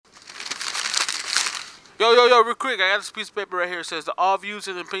Yo, real quick, I got this piece of paper right here. It says that all views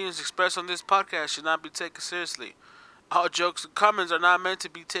and opinions expressed on this podcast should not be taken seriously. All jokes and comments are not meant to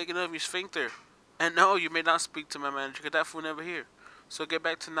be taken of your sphincter. And no, you may not speak to my manager because that fool never here. So get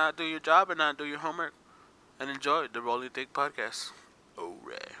back to not do your job and not do your homework. And enjoy the Rolling Thick podcast.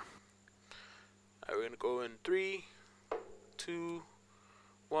 Alright. Alright, we're going to go in 3, 2,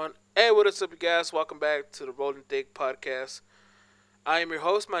 1. Hey, what is up, you guys? Welcome back to the Rolling Thick podcast. I am your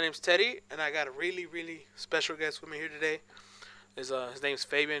host. My name's Teddy, and I got a really, really special guest with me here today. His name's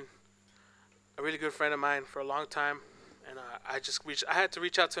Fabian, a really good friend of mine for a long time, and I had to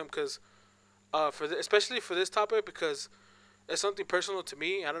reach out to him because, especially for this topic, because it's something personal to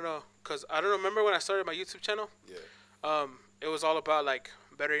me. I don't know, cause I don't remember when I started my YouTube channel. Yeah. It was all about like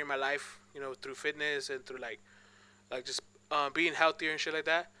bettering my life, through fitness and through like just being healthier and shit like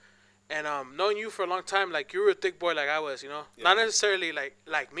that. And knowing you for a long time, like you were a thick boy like I was, Yeah. not necessarily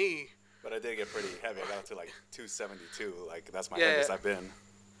like me. But I did get pretty heavy. I got up to like 272. Like that's my Yeah. heaviest I've been.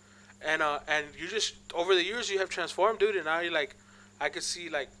 And you just over the years you have transformed, dude. And now you're like, I could see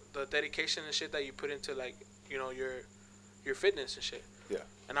like the dedication and shit that you put into like your fitness and shit. Yeah.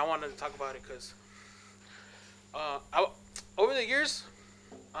 And I wanted to talk about it because over the years,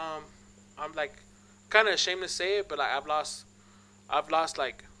 I'm like kind of ashamed to say it, but like I've lost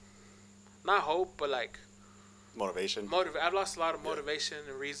like not hope, but like Motivation. I've lost a lot of motivation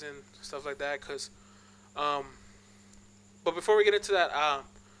and reason, stuff like that. Cause, but before we get into that,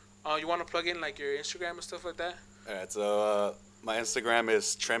 you want to plug in like your Instagram and stuff like that? All right. So my Instagram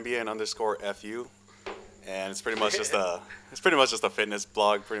is Trembian_FU, and it's pretty much just a fitness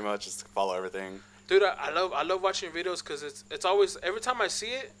blog. Pretty much just follow everything. Dude, I love watching your videos because it's always every time I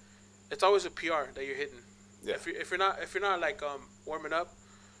see it, it's always a PR that you're hitting. Yeah. If you're not like warming up,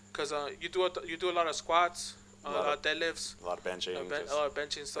 cause you do a lot of squats, a lot of deadlifts, A lot of benching. a lot of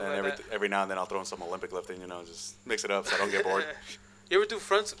benching stuff and like that. every now and then I'll throw in some Olympic lifting. Just mix it up so I don't get bored. You ever do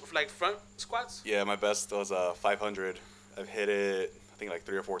front squats? Yeah, my best was 500. I've hit it I think like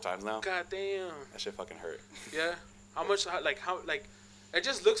 3 or 4 times now. God damn. That shit fucking hurt. Yeah. How it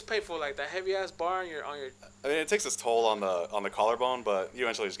just looks painful, like that heavy ass bar on your. I mean, it takes its toll on the collarbone, but you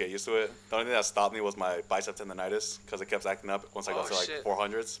eventually just get used to it. The only thing that stopped me was my bicep tendonitis because it kept acting up once I got to like shit.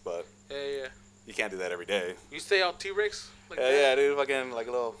 400s. But Yeah. you can't do that every day. You stay on T-Rex? Like Yeah, dude, fucking like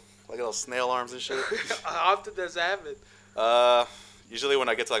little snail arms and shit. How often does that happen? Usually when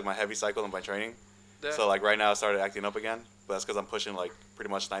I get to like my heavy cycle in my training. Yeah. So like right now I started acting up again, but that's because I'm pushing like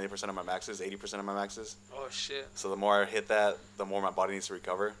pretty much 90% of my maxes, 80% of my maxes. Oh shit. So the more I hit that, the more my body needs to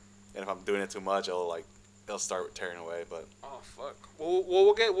recover. And if I'm doing it too much, it'll start tearing away. But Oh fuck. Well,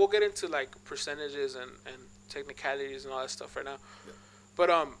 we'll get into like percentages and technicalities and all that stuff right now. Yeah. But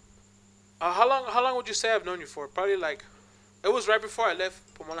how long would you say I've known you for? Probably like, it was right before I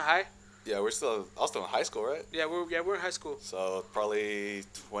left Pomona High. yeah, I was still in high school, right? Yeah, we're in high school. So probably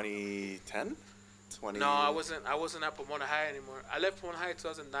 2010? No, I wasn't at Pomona High anymore. I left Pomona High in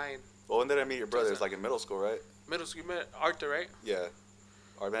 2009. Well, when did I meet your brother? It was like in middle school, right? Middle school. You met Arthur, right? Yeah.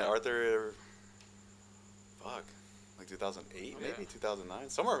 I met Arthur, like 2008, Yeah. maybe 2009,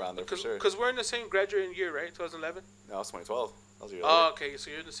 somewhere around there for sure. Because we're in the same graduating year, right? 2011. No, it was 2012. That was your Oh, okay.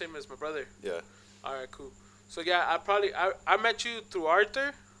 So you're the same as my brother. Yeah. All right, cool. So yeah, I met you through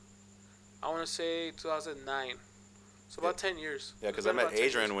Arthur. I want to say 2009. So about 10 years. Yeah, because It's I been met about 10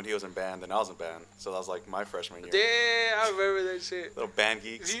 Adrian years. when he was in band, and I was in band. So that was like my freshman year. Damn, I remember that shit. Little band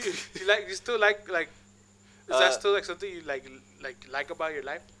geeks. You still like is that still like something you like about your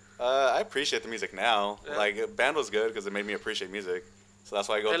life? I appreciate the music now. Yeah. Like, band was good because it made me appreciate music. So that's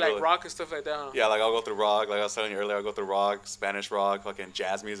why I go They through like rock and stuff like that. Huh? Yeah, like I'll go through rock. Like I was telling you earlier, I'll go through rock, Spanish rock, fucking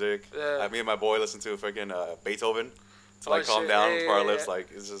jazz music. Yeah. Me and my boy listen to freaking Beethoven to Oh, like calm shit. down Yeah, before our yeah, lips. yeah. Like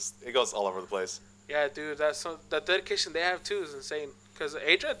it goes all over the place. Yeah, dude, the dedication they have too is insane. Cause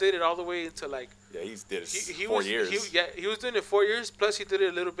Adrian did it all the way into like Yeah, he did it he 4 was, years. He was doing it 4 years. Plus he did it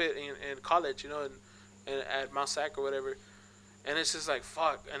a little bit in college, and at Mount Sac or whatever. And it's just like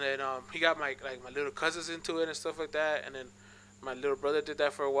fuck. And then he got my little cousins into it and stuff like that. And then my little brother did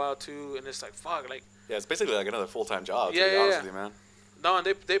that for a while too. And it's like fuck, like Yeah, it's basically like another full-time job. Yeah, to be yeah, honest yeah. with you, man. no,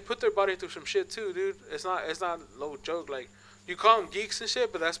 and they put their body through some shit too, dude. It's not no joke. Like you call them geeks and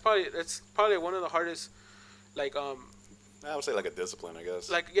shit, but that's probably one of the hardest, like I would say like a discipline, I guess.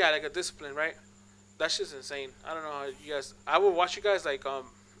 like a discipline, right? That's just insane. I don't know how you guys. I would watch you guys like I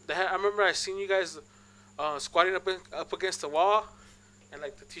remember I seen you guys squatting up against the wall, and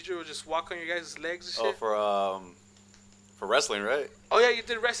like the teacher would just walk on your guys' legs and shit. For wrestling, right? Oh yeah, you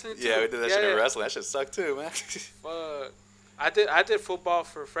did wrestling too. Yeah, we did that shit in wrestling. That shit sucked too, man. Fuck. I did football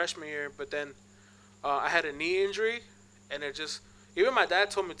for freshman year, but then I had a knee injury, and Even my dad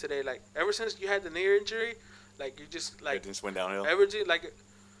told me today, like ever since you had the knee injury, like you just It like just went downhill. everything like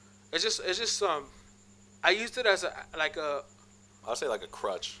it's just I used it as a like a I'll say like a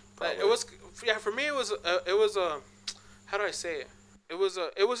crutch, like probably. it was yeah for me it was a how do I say it? It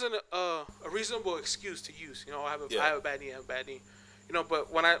wasn't a reasonable excuse to use. You know, I Yeah. have a bad knee, I have a bad knee. You know,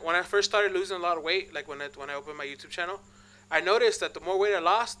 but when I first started losing a lot of weight, like when I opened my YouTube channel, I noticed that the more weight I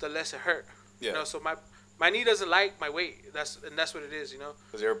lost, the less it hurt. You Yeah. know, so my knee doesn't like my weight. That's what it is. You know.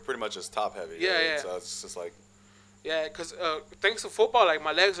 Because you're pretty much just top heavy. Yeah, right? yeah. So it's just like, Yeah, because thanks to football, like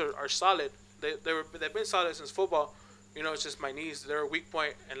my legs are solid. They've been solid since football. You know, it's just my knees. They're a weak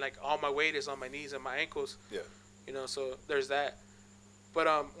point, and like all my weight is on my knees and my ankles. yeah. You know, so there's that. But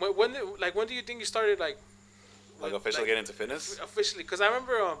when do you think you started Like officially get into fitness? officially? Because I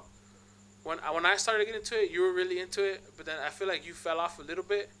remember when I started getting into it, you were really into it, but then I feel like you fell off a little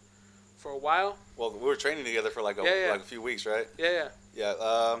bit for a while. Well, we were training together for like Yeah. like a few weeks, right? Yeah. Yeah.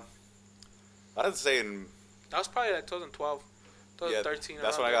 I'd say in That was probably like 2012, yeah, 2013.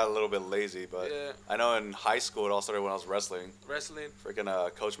 that's when I got a little bit lazy. But Yeah. I know in high school it all started when I was wrestling. Wrestling. Freaking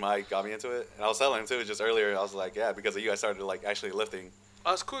Coach Mike got me into it, and I was telling him too just earlier. I was like, yeah, because of you, I started like actually lifting.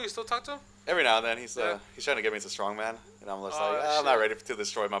 Oh, it's cool. You still talk to him? Every now and then he's Yeah. trying to get me into strongman, and I'm just Oh, like, I'm not ready to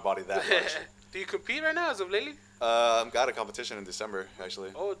destroy my body that much. Do you compete right now as of lately? Got a competition in December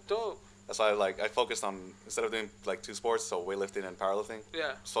actually. Oh, dope. That's why I focused on, instead of doing like two sports, so weightlifting and powerlifting,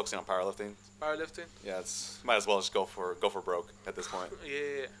 Yeah. just focusing on powerlifting. Powerlifting. Yeah, it's might as well just go for broke at this point.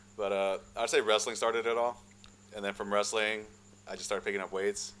 Yeah. But I'd say wrestling started it all, and then from wrestling, I just started picking up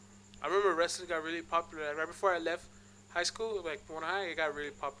weights. I remember wrestling got really popular. Like, right before I left high school, like one high, it got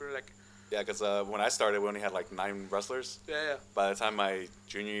really popular. Like, Yeah, because when I started, we only had like 9 wrestlers. yeah. By the time my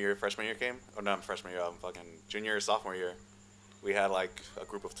junior year, freshman year came, or not freshman year, fucking junior, sophomore year, we had like a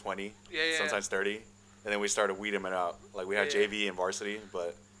group of 20, Yeah. sometimes 30, and then we started weeding it out. Like we had Yeah. JV and varsity,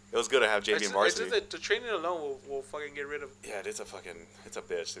 but it was good to have JV It's and varsity. just that the training alone will fucking get rid of. Yeah, it's a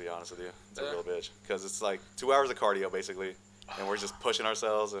bitch to be honest with you. It's a Yeah. real bitch because it's like 2 hours of cardio basically, and we're just pushing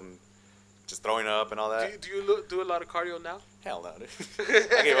ourselves and just throwing up and all that. Do you do a lot of cardio now? Hell no, dude.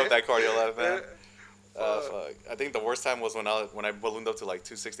 I gave up that cardio life, man. Fuck. Fuck. I think the worst time was when I ballooned up to like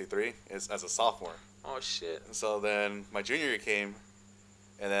 263 as a sophomore. Oh shit. So then my junior year came,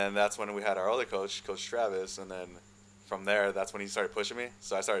 and then that's when we had our other coach, Coach Travis, and then from there, that's when he started pushing me.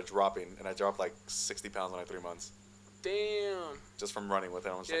 So I started dropping, and I dropped like 60 pounds in like 3 months Damn. just from running with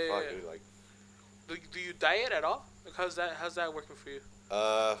him. I was like, Yeah, fuck, yeah. dude. Like, Do you diet at all? Like how's that working for you?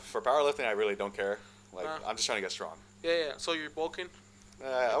 for powerlifting, I really don't care. Like, Uh. I'm just trying to get strong. Yeah. So you're bulking,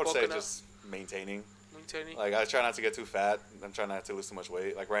 I would say bulking up? just maintaining. maintaining. Like, I try not to get too fat. I'm trying not to lose too much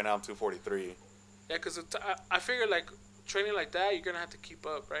weight. Like, right now, I'm 243. Yeah, cause I figure like training like that, you're gonna have to keep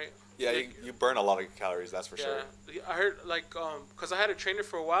up, right? Yeah, Like, you burn a lot of calories, that's for sure. Yeah, I heard like cause I had a trainer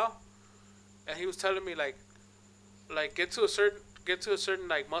for a while, and he was telling me like get to a certain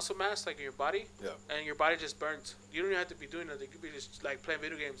like muscle mass like in your body, Yeah. and your body just burns. You don't even have to be doing nothing. You could be just like playing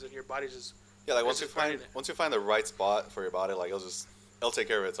video games, and your body just Yeah, like It's just burning it. once you find the right spot for your body, like it'll take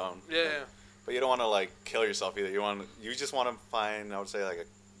care of its own. yeah. Like, but you don't want to like kill yourself either. You just want to find, I would say, like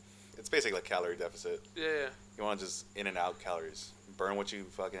it's basically like calorie deficit. Yeah. You want to just in and out calories, burn what you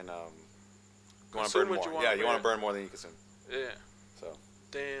fucking you want to Consume burn what more. you wanna Yeah, you want to burn. burn more than you consume. Yeah. So,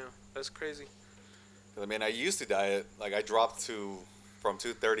 Damn, that's crazy. 'cause, I mean, I used to diet. Like I dropped from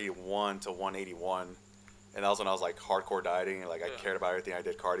 231 to 181, and that was when I was like hardcore dieting. Like I Yeah. cared about everything. I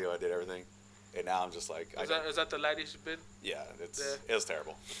did cardio. I did everything. And now I'm just like, Is that the lightest you've been? yeah, Yeah. it was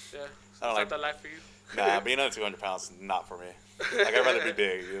terrible. Yeah. I don't Is like- that the life for you? Nah, being under 200 pounds is not for me. Like I'd rather be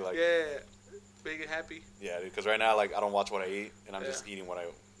big. Dude. Like Yeah. Big and happy. yeah, because right now like I don't watch what I eat, and I'm Yeah. just eating what I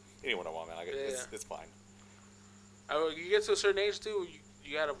want, man. Like Yeah. it's fine. You get to a certain age too,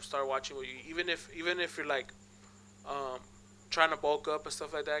 you gotta start watching what you even if you're like trying to bulk up and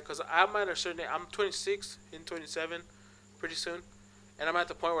stuff like that. Cause I'm at a certain age. I'm 26, in 27, pretty soon, and I'm at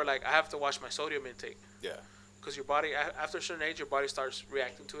the point where like I have to watch my sodium intake. Yeah. Cause your body after a certain age, your body starts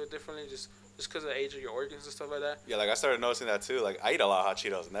reacting to it differently, just because of the age of your organs and stuff like that. Yeah, like I started noticing that too. Like I eat a lot of hot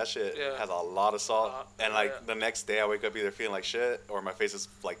Cheetos, and that shit Yeah. has a lot of salt. And like Yeah. the next day, I wake up either feeling like shit, or my face is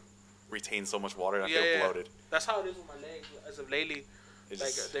like retains so much water, and I Yeah, feel yeah. bloated. That's how it is with my legs as of lately. It's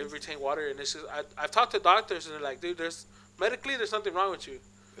Like just, they retain water, and it's just I've talked to doctors, and they're like, dude, there's nothing wrong with you.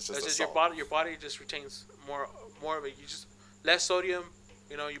 it's It's just, just the your salt. body just retains more of it. You just less sodium,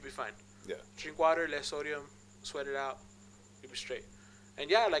 you'll be fine. Yeah. Drink water, less sodium, sweat it out, you'll be straight. And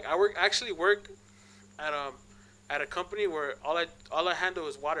yeah, like I actually work at a company where all I handle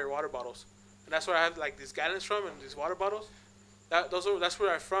is water bottles, and that's where I have like these gallons from and these water bottles. That's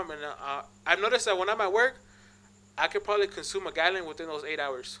where I'm from, and I've noticed that when I'm at work, I could probably consume a gallon within those 8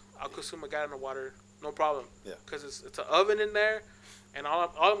 hours. I'll consume a gallon of water, no problem. Yeah. Because it's an oven in there, and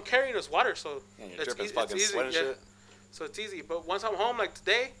all I'm carrying is water, so Yeah, you're it's, dripping it's fucking easy. sweat and Yeah. shit. So it's easy. But once I'm home, like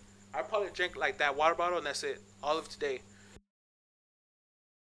today, I probably drink like that water bottle, and that's it. All of today.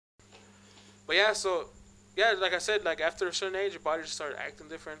 But yeah, so yeah, like I said, like after a certain age, your body just started acting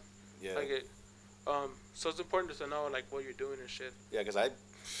different. Yeah. Like it. So it's important to know like what you're doing and shit. Yeah, cause I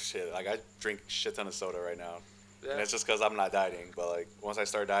drink shit ton of soda right now, Yeah. and it's just cause I'm not dieting. But like once I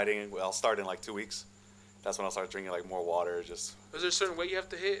start dieting, well, I'll start in like 2 weeks. That's when I'll start drinking like more water. Just Is there a certain weight you have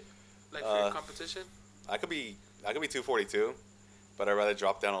to hit, like for your competition? I could be 242, but I'd rather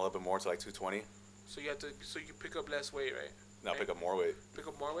drop down a little bit more to like 220. So you pick up less weight, right? Now Right? pick up more weight. Pick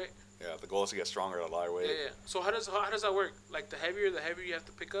up more weight. Yeah, the goal is to get stronger at a lighter Yeah, weight. yeah. So how does that work? Like the heavier you have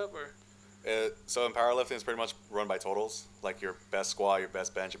to pick up, or So in powerlifting, it's pretty much run by totals. Like your best squat, your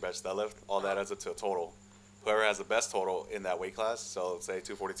best bench, your best deadlift, all that adds up to a total. Whoever has the best total in that weight class, so let's say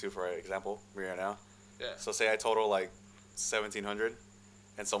 242 for example, me right now. yeah. So say I total like 1700,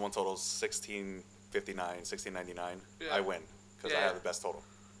 and someone totals 1659, 1699. Yeah. I win because I Yeah. have the best total.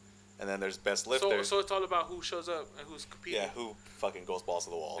 And then there's best lifter. So it's all about who shows up and who's competing. Yeah, who fucking goes balls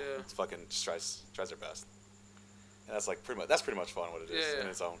to the wall. Yeah. It's fucking just tries their best. And that's like pretty much fun what it is Yeah. in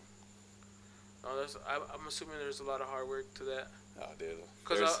its own. No, I'm assuming there's a lot of hard work to that. Oh, dude.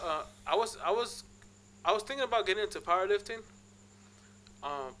 Cause I was thinking about getting into powerlifting.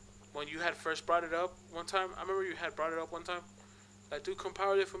 When you had first brought it up one time, I remember you had brought it up one time. Like, dude, come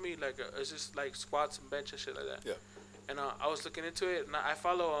powerlift for me. Like, it's just like squats and bench and shit like that. Yeah. And I was looking into it, and I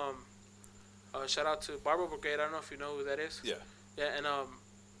follow shout out to Barbell Brigade. I don't know if you know who that is. Yeah. Yeah, and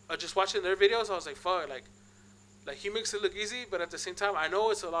just watching their videos, I was like, fuck, like he makes it look easy, but at the same time, I know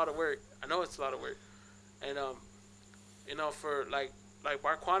it's a lot of work. And for like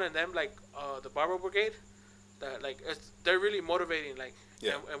Barquan and them, like the Barbell Brigade, that like they're really motivating, like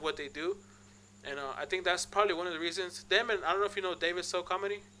Yeah. and what they do. And I think that's probably one of the reasons. Them, and I don't know if you know David So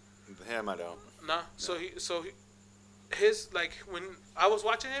Comedy. Him, I don't. Nah. So his like when I was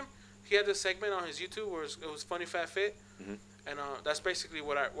watching him, he had this segment on his YouTube where it was Funny Fat Fit, Mhm. and that's basically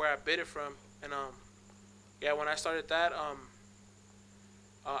where I bit it from. And yeah, when I started that,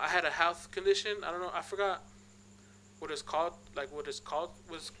 I had a health condition. I don't know. I forgot what it's called. Like what it's called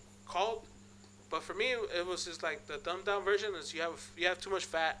was called. But for me, it was just like the dumbed down version is you have too much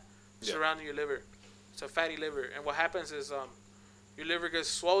fat Yeah. surrounding your liver. It's a fatty liver, and what happens is your liver gets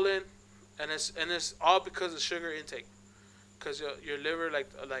swollen, and it's all because of sugar intake. Because your liver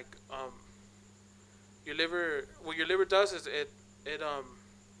your liver, what your liver does is it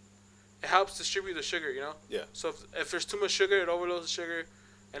helps distribute the sugar, you know. Yeah. So if there's too much sugar, it overloads the sugar,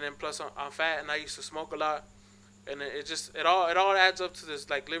 and then plus I'm fat, and I used to smoke a lot, and it all adds up to this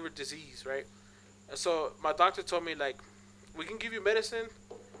like liver disease, right? And so my doctor told me like, we can give you medicine,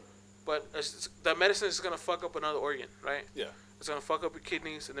 but the medicine is gonna fuck up another organ, right? Yeah. It's gonna fuck up your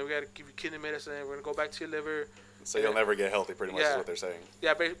kidneys, and then we gotta give you kidney medicine. And we're gonna go back to your liver. So you'll never get healthy, pretty much, Yeah. is what they're saying.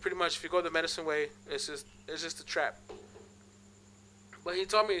 Yeah, pretty much. If you go the medicine way, it's just a trap. But he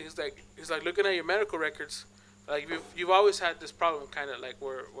told me he's like looking at your medical records, like you've always had this problem, kind of like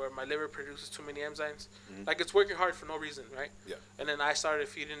where my liver produces too many enzymes, like it's working hard for no reason, right? Yeah. And then I started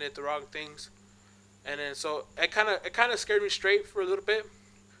feeding it the wrong things, and then so it kind of scared me straight for a little bit,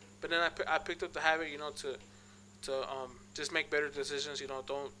 but then I picked up the habit, you know, to just make better decisions. You know,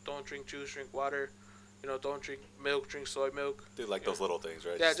 don't drink juice, drink water. You know, don't drink milk, drink soy milk. Dude, like those little things,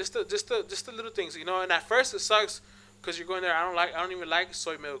 right? Yeah, just the little things, you know. And at first it sucks because you're going there. I don't even like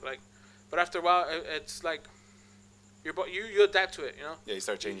soy milk, like. But after a while, it's like you adapt to it, you know. Yeah, you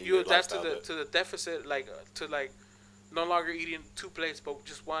start changing You your adapt to lifestyle the deficit, like to like no longer eating 2 plates but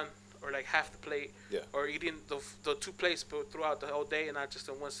just one, or like half the plate. Yeah. Or eating the 2 plates but throughout the whole day and not just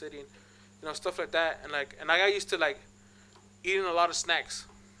in one sitting, you know, stuff like that. And I got used to like eating a lot of snacks.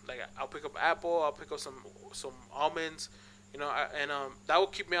 Like I'll pick up apple, I'll pick up some almonds, you know, that will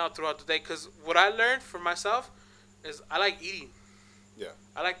keep me out throughout the day. Cause what I learned for myself is I like eating. Yeah.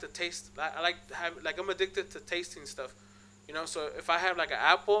 I like to taste. I like to have, like, I'm addicted to tasting stuff, you know. So if I have like an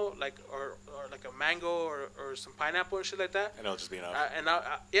apple, like or like a mango or some pineapple and shit like that, And it'll just be enough.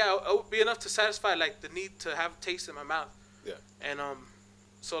 it would be enough to satisfy like the need to have taste in my mouth. Yeah. And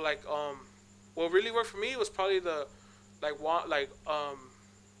so like what really worked for me was probably the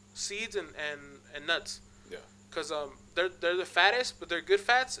seeds and nuts. Yeah. Cause they're the fattest, but they're good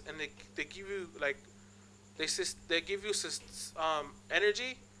fats, and they give you like they give you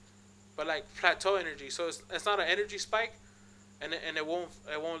energy, but like plateau energy. So it's not an energy spike, and it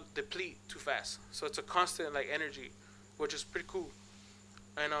won't deplete too fast. So it's a constant like energy, which is pretty cool.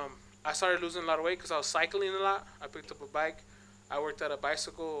 And I started losing a lot of weight because I was cycling a lot. I picked up a bike. I worked at a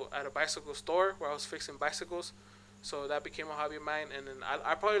bicycle store where I was fixing bicycles, so that became a hobby of mine. And then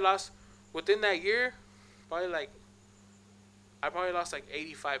I probably lost within that year, probably like I probably lost like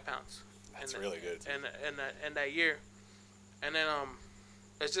 85 pounds. That's really good. In that year, and then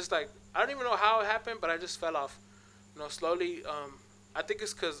it's just like I don't even know how it happened, but I just fell off. Slowly. I think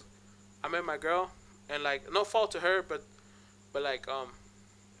it's because I met my girl, and like no fault to her, but like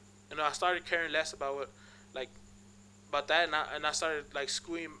I started caring less about what like about that, and I started like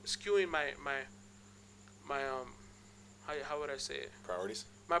skewing my how would I say it, Priorities.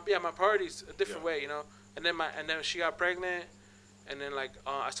 my priorities a different Yeah. way, and then she got pregnant, and then like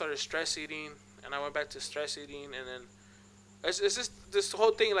I started stress eating, and I went back to stress eating, and then it's just this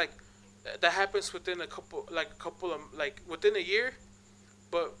whole thing like that happens within a couple of like within a year.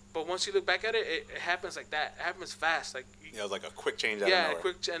 But once you look back at it, it happens like that. It happens fast. Like Yeah, it was like a quick change out yeah, of nowhere.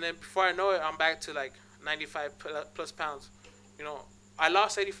 quick, and then before I know it, I'm back to like 95 plus pounds. I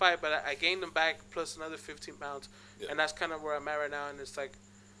lost 85, but I gained them back plus another 15 pounds, Yeah. and that's kind of where I'm at right now. And it's like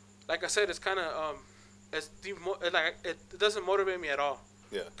I said, it's kind of it doesn't motivate me at all.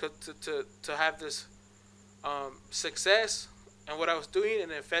 Yeah. To have this success and what I was doing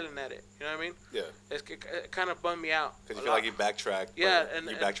and then failing at it. You know what I mean? Yeah. It kind of bummed me out. Because you feel like you backtracked. Yeah, but and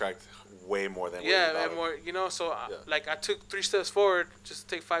you backtracked way more than yeah, what and more. So Yeah. like I took 3 steps forward, just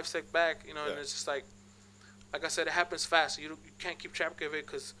to take 5 steps back. And Yeah. it's just like I said, it happens fast. You can't keep track of it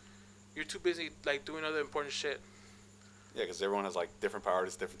because you're too busy like doing other important shit. Yeah, because everyone has like different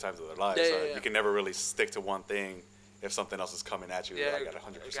priorities, different times of their lives. Yeah, so yeah, yeah. you can never really stick to one thing if something else is coming at you Yeah, like at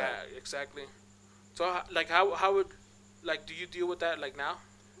 100%. yeah, exactly. So like how would like do you deal with that like now?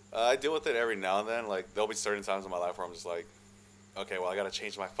 I deal with it every now and then. Like there'll be certain times in my life where I'm just like, okay, well I got to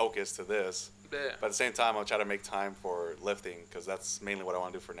change my focus to this. Yeah. But at the same time, I'll try to make time for lifting because that's mainly what I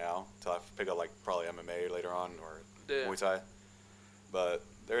want to do for now. Till I pick up like probably MMA later on or Yeah. Muay Thai. But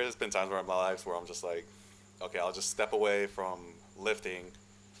there has been times where in my life where I'm just like, okay, I'll just step away from lifting,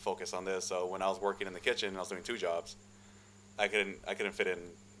 focus on this. So when I was working in the kitchen, and I was doing 2 jobs. I couldn't fit in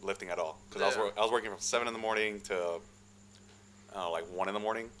lifting at all because Yeah. I was working from 7 in the morning to like 1 in the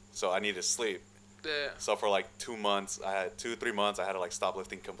morning. So I needed to sleep. Yeah. So for like 2 months, I had 3 months, I had to like stop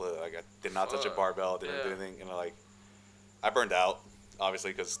lifting completely. Like I did not touch a Fuck. barbell, didn't Yeah. do anything, and like I burned out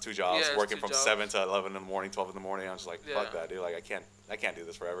obviously because 2 jobs, Yeah, it's working 2 from jobs. 7 to 11 in the morning, 12 in the morning. I was just like, fuck Yeah. that, dude. Like I can't do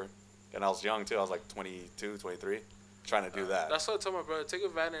this forever. And I was young too. I was like 22, 23, trying to do that. That's what I tell my brother. Take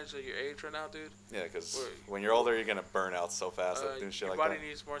advantage of your age right now, dude. Yeah, because Wait. when you're older, you're gonna burn out so fast at doing shit Your like body that.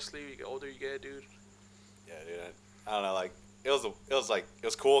 needs more sleep. You get older, you get, dude. Yeah, dude. I don't know. Like it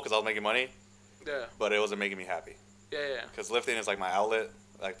was cool because I was making money, Yeah. but it wasn't making me happy. Yeah. Because lifting is like my outlet.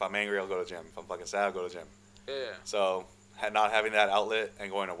 Like if I'm angry, I'll go to the gym. If I'm fucking sad, I'll go to the gym. Yeah. So not having that outlet and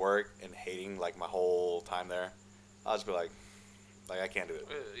going to work and hating like my whole time there, I'll just be like I can't do it.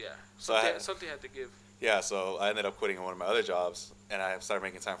 Yeah. So Something had to give. Yeah, so I ended up quitting one of my other jobs and I started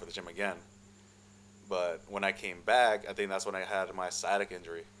making time for the gym again. But when I came back, I think that's when I had my sciatica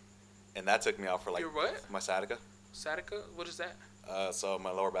injury, and that took me out for like Your what? my sciatica. Sciatica? What is that? So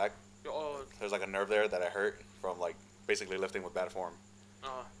my lower back, Oh. there's like a nerve there that I hurt from like basically lifting with bad form.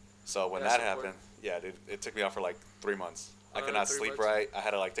 Oh. So when That's that important. happened, yeah, dude, it took me out for like 3 months. I could Another not 3 sleep months? right. I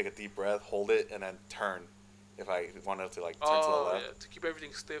had to like take a deep breath, hold it, and then turn if I wanted to like turn to the Oh, left. yeah. To keep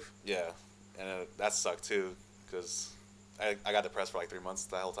everything stiff. Yeah, and that sucked too because I got depressed for like 3 months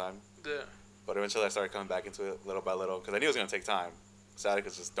the whole time. Yeah. But eventually I started coming back into it little by little because I knew it was going to take time.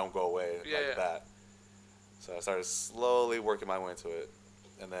 Sciaticas just don't go away Yeah, like yeah. that. So I started slowly working my way into it.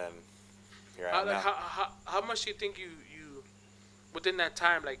 And then here I am now. How much do you think you within that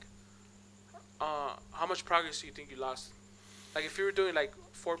time, like how much progress do you think you lost? Like if you were doing like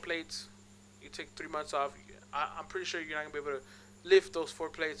 4 plates, you take 3 months off, I'm pretty sure you're not gonna be able to lift those 4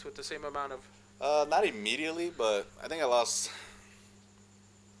 plates with the same amount of. Not immediately, but I think I lost.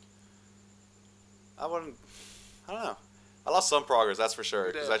 I don't know. I lost some progress, that's for sure.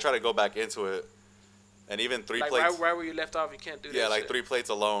 Because Yeah. I tried to go back into it. And even 3 Like plates. right where you left off, you can't do that. Yeah, like shit. 3 plates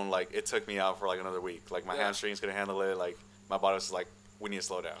alone, like it took me out for like another week. Like my Yeah. hamstrings couldn't handle it. Like my body was like, we need to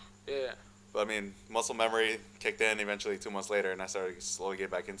slow down. Yeah. But I mean, muscle memory kicked in eventually 2 months later, and I started to slowly get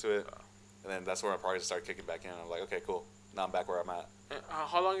back into it. And then that's where my progress started kicking back in. I'm like, okay, cool. Now I'm back where I'm at. And,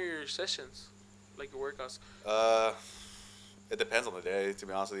 how long are your sessions? Like your workouts? It depends on the day, to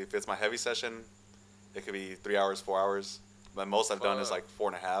be honest with you. If it's my heavy session, it could be 3 hours, 4 hours. But most I've done is like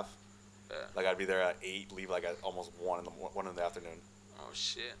 4.5. Yeah. Like I'd be there at 8, leave like at almost 1 in the afternoon. Oh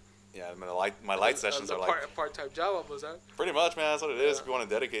shit. Yeah, I mean, my light sessions are like part-time job almost, huh? pretty much, man. That's what it is. Yeah. If you want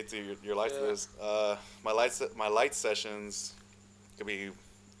to dedicate to your life to Yeah. this, my light sessions could be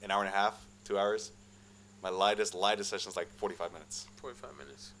an hour and a half, 2 hours. My lightest session is like 45 minutes. 45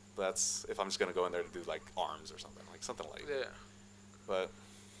 minutes. That's if I'm just gonna go in there to do like arms or something, like something like. Yeah. But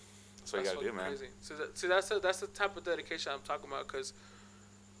that's what you gotta do, man. Crazy. So that's the type of dedication I'm talking about. Cause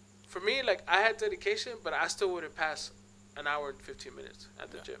for me, like I had dedication, but I still wouldn't pass an hour and 15 minutes at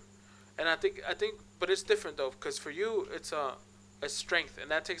the gym. And I think, but it's different though, because for you, it's strength,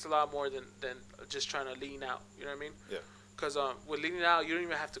 and that takes a lot more than just trying to lean out. You know what I mean? Yeah. Because with leaning out, you don't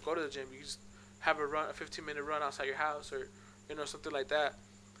even have to go to the gym. You just have a 15-minute run outside your house, or something like that.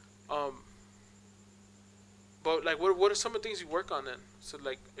 But like, what are some of the things you work on then? So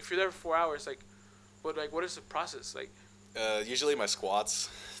like, if you're there for 4 hours, like, what is the process like? Usually my squats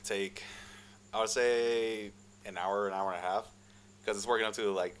take, I would say, an hour and a half, because it's working up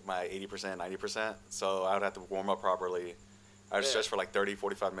to like my 80%, 90%. So I would have to warm up properly. I would stretch for like 30,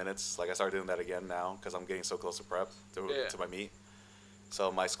 45 minutes. Like I started doing that again now because I'm getting so close to prep to my meet.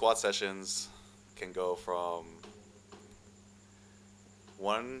 So my squat sessions can go from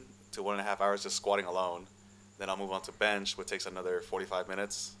 1 to 1.5 hours just squatting alone. Then I'll move on to bench, which takes another 45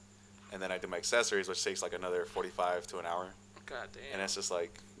 minutes. And then I do my accessories, which takes like another 45 to an hour. God damn. And it's just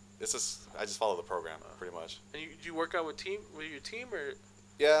like, I just follow the program pretty much. And do you work out with your team or?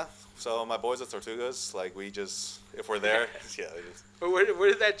 Yeah, so my boys at Tortugas, like we just, if we're there, yeah. But where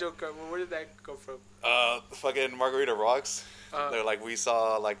did that joke come? Where did that come from? Fucking Margarita Rocks. They're like, we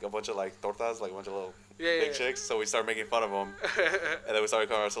saw like a bunch of like tortas, like a bunch of little big chicks, so we started making fun of them. And then we started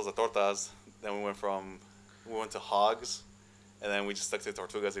calling ourselves the tortas. Then we went to hogs, and then we just stuck to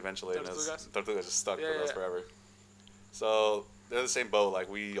Tortugas eventually. Tortugas? And Tortugas just stuck with us forever. So they're the same boat. Like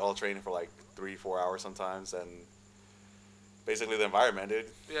we all train for like 3-4 hours sometimes, and basically the environment, dude.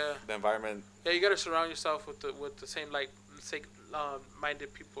 Yeah. The environment. Yeah, you gotta surround yourself with the same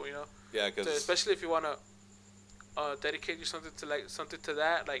minded people, Yeah, because especially if you wanna dedicate you something to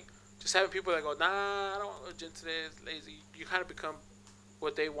that, like just having people that go, nah, I don't want to go to the gym today, it's lazy. You kind of become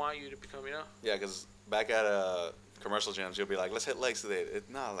what they want you to become, Yeah, because back at commercial gyms, you'll be like, let's hit legs today.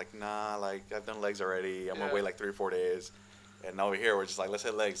 Nah, I've done legs already. I'm gonna wait like 3 or 4 days. And over here, we're just like, let's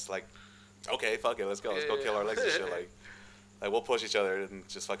hit legs. Like, okay, fuck it, let's go. Let's go kill our legs and shit. Like we'll push each other and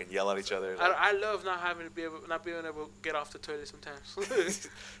just fucking yell at each other. Like, I love not being able to get off the toilet sometimes.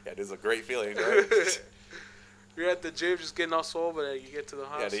 Yeah, this is a great feeling, right? You're at the gym just getting all swole, but you get to the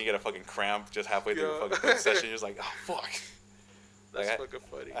house. Yeah, then you get a fucking cramp just halfway through the fucking session. You're just like, oh, fuck. That's fucking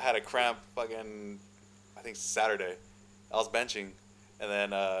funny. I had a cramp fucking, I think Saturday. I was benching, and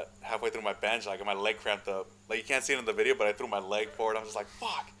then halfway through my bench, like my leg cramped up. Like you can't see it in the video, but I threw my leg forward. I'm just like,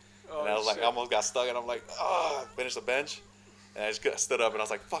 fuck. And I was like, I almost got stuck, and I'm like, oh, finished the bench. And I just stood up, and I was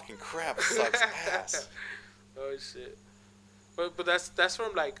like, fucking cramp, it sucks ass. Oh, shit. But that's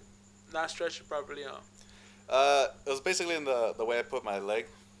from, like, not stretching properly, huh? It was basically in the way I put my leg,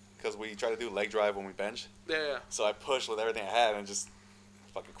 because we try to do leg drive when we bench. Yeah. So I pushed with everything I had and just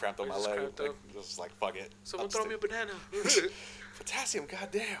fucking cramped up my leg. Like, just like, fuck it. Someone throw me a banana. Potassium,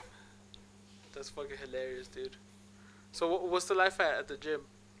 goddamn. That's fucking hilarious, dude. So what's the life at the gym?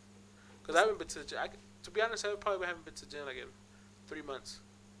 Because I haven't been to the gym. To be honest, I probably haven't been to the gym like in 3 months.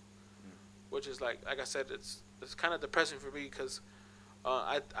 Which is like I said, it's kind of depressing for me because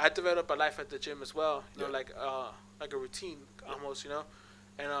I developed a life at the gym as well. You know, like a routine almost,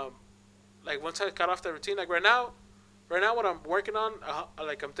 and like once I got off that routine, like right now what I'm working on,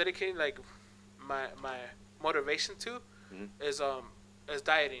 like I'm dedicating like my motivation to is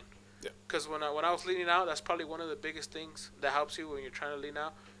dieting. Yeah. Because when I was leaning out, that's probably one of the biggest things that helps you when you're trying to lean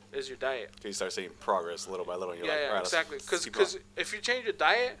out is your diet. You start seeing progress little by little. And you're all right, exactly. Because if you change your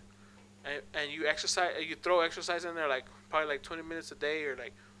diet and you exercise, you throw exercise in there like probably like 20 minutes a day or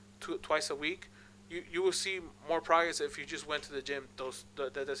like twice a week, you will see more progress if you just went to the gym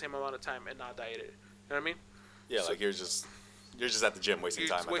the same amount of time and not dieted. You know what I mean? Yeah, so, like you're just at the gym wasting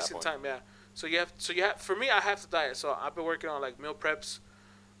time. Wasting time, yeah. So you have for me, I have to diet. So I've been working on like meal preps.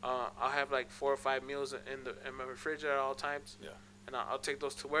 I'll have like 4 or 5 meals in my refrigerator at all times. Yeah. And I'll take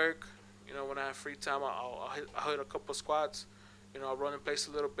those to work. When I have free time, I'll hit a couple squats. I'll run in place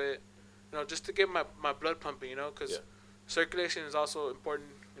a little bit. Just to get my blood pumping. Because circulation is also important.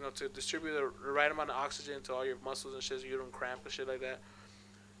 To distribute the right amount of oxygen to all your muscles and shit, so you don't cramp and shit like that.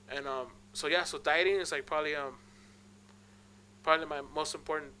 And so dieting is like probably my most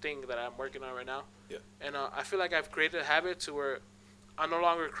important thing that I'm working on right now. Yeah. And I feel like I've created a habit to where I no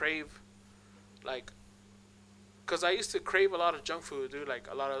longer crave, like, cause I used to crave a lot of junk food, dude. Like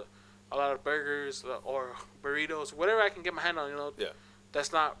a lot of burgers or burritos, whatever I can get my hand on. Yeah.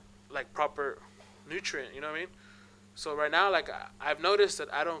 That's not like proper nutrient. You know what I mean? So right now, like I've noticed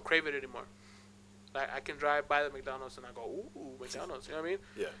that I don't crave it anymore. Like I can drive by the McDonald's and I go, ooh, McDonald's. You know what I mean?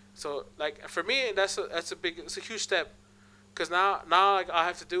 Yeah. So like for me, that's a huge step, because now like all I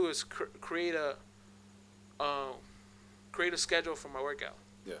have to do is um create a schedule for my workout,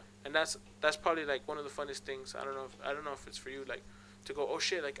 Yeah. and that's probably like one of the funnest things. I don't know if it's for you, like to go, oh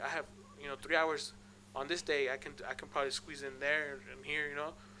shit, like I have 3 hours on this day. I can probably squeeze in there and here,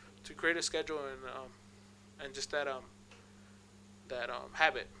 to create a schedule and just that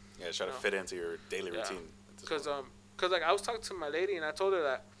habit. Yeah. Try to You know? fit into your daily Yeah. routine. Cause like I was talking to my lady and I told her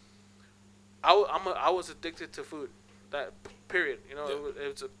that I was addicted to food. That period. Yeah.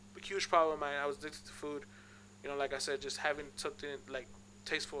 It was a huge problem of mine. I was addicted to food. Like I said, just having something like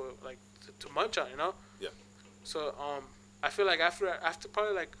tasteful, like to munch on. Yeah. So I feel like after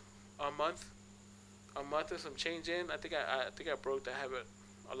probably like a month, and some change in, I think I broke that habit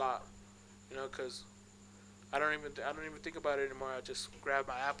a lot. Cause I don't even think about it anymore. I just grab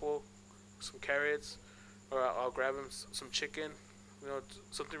my apple, some carrots, or I'll grab him some chicken,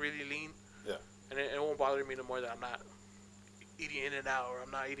 something really lean. Yeah. And it won't bother me no more that I'm not eating In-N-Out or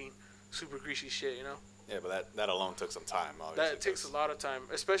I'm not eating super greasy shit. Yeah, but that alone took some time. Obviously, That takes a lot of time,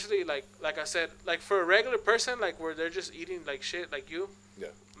 especially like I said, like for a regular person, like where they're just eating like shit, like you. Yeah.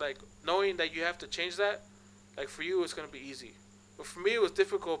 Like knowing that you have to change that, like for you it's gonna be easy, but for me it was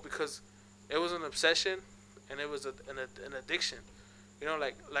difficult because it was an obsession and it was an addiction.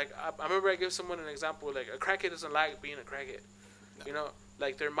 Like I remember I gave someone an example, like a crackhead doesn't like being a crackhead. No.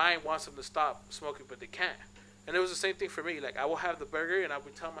 Like their mind wants them to stop smoking, but they can't. And it was the same thing for me. Like I will have the burger and I'll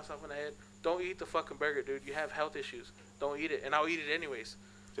be telling myself in the head, don't eat the fucking burger, dude. You have health issues. Don't eat it. And I'll eat it anyways.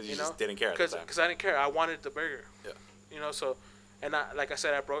 Because you just didn't care at the time. Because I didn't care. I wanted the burger. Yeah. So, and like I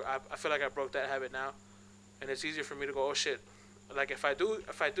said, I feel like I broke that habit now, and it's easier for me to go, oh shit. Like if I do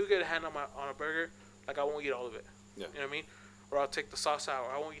get a hand on a burger, like I won't eat all of it. Yeah. You know what I mean? Or I'll take the sauce out,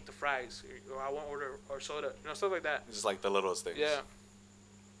 or I won't eat the fries, or I won't order or soda. Stuff like that. Just like the littlest things. Yeah.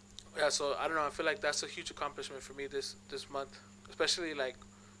 Yeah, so I don't know. I feel like that's a huge accomplishment for me this month, especially like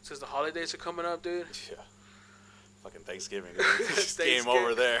since the holidays are coming up, dude. Yeah. Fucking Thanksgiving, dude. Just game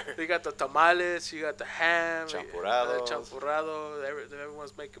over there. You got the tamales, you got the ham, Champurrado. Champurrado.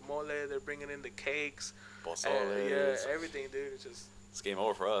 Everyone's making mole. They're bringing in the cakes. Pozoles. Yeah, everything, dude. It's game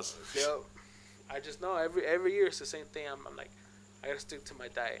over for us. Yep. I just know every year it's the same thing. I'm like, I gotta stick to my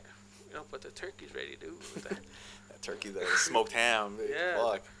diet. But the turkey's ready, dude. That turkey, the smoked ham. Dude. Yeah.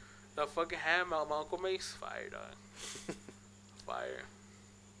 Fuck. The fucking ham my uncle makes, fire, dog. Fire.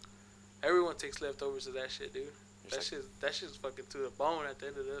 Everyone takes leftovers of that shit, dude. That shit's fucking to the bone at the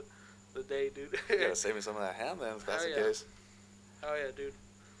end of the day, dude. You gotta save me some of that ham then, if that's the case. Hell yeah, dude.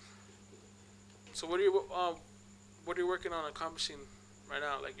 So what are you working on accomplishing right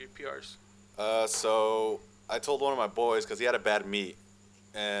now, like your PRs? So I told one of my boys, because he had a bad meet,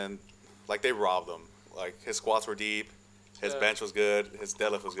 and like they robbed him. Like his squats were deep, his bench was good, his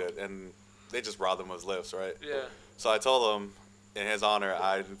deadlift was good, and they just robbed him of his lifts, right? Yeah. So I told him, in his honor,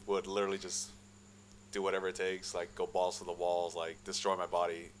 I would literally just do whatever it takes, like go balls to the walls, like destroy my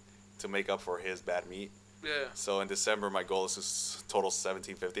body to make up for his bad meet. Yeah. So in December, my goal is to total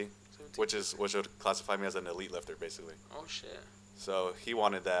 1750, which would classify me as an elite lifter, basically. Oh shit. So he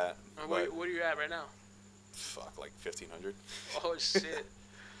wanted that. What are you at right now? Fuck, like 1500. Oh shit.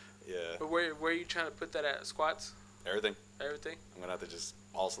 Yeah. But where are you trying to put that at? Squats? Everything. Everything? I'm gonna have to just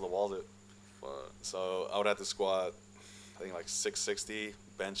balls to the walls it. Fuck. So I would have to squat, I think like 660,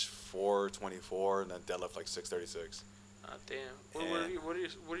 bench 424, and then deadlift like 636. Ah damn.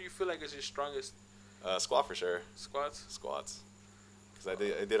 What do you feel like is your strongest? Squat for sure. Squats. Because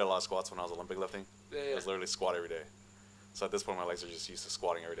I did a lot of squats when I was Olympic lifting. Yeah. I was literally squat every day. So at this point, my legs are just used to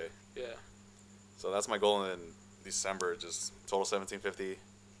squatting every day. Yeah. So that's my goal in December, just total 1750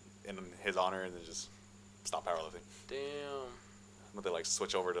 in his honor, and then just stop powerlifting. Damn. I'm gonna like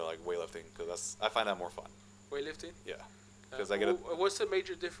switch over to like weightlifting, because I find that more fun. Weightlifting? Yeah. Because I get what's the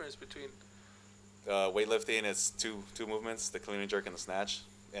major difference between? Weightlifting, it's two movements, the clean and jerk and the snatch,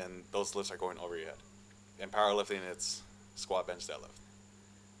 and those lifts are going over your head. In powerlifting, it's squat, bench, deadlift.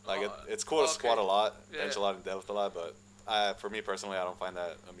 Like it's cool to squat a lot, bench a lot, and deadlift a lot, but for me personally, I don't find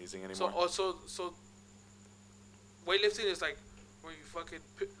that amusing anymore. So weightlifting is like where you fucking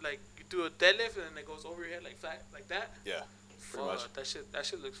like you do a deadlift and then it goes over your head like flat like that. Yeah, pretty much. That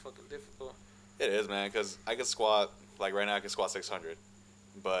shit looks fucking difficult. It is, man, because I can squat, like right now I can squat 600,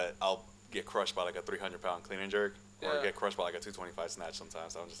 but I'll get crushed by like a 300-pound clean and jerk, or get crushed by like a 225 snatch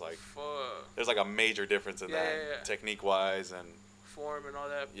sometimes. So I'm just like, there's like a major difference in that, technique-wise and form and all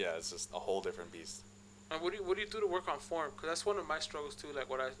that. Yeah, it's just a whole different beast. And what do you do to work on form? Because that's one of my struggles too. Like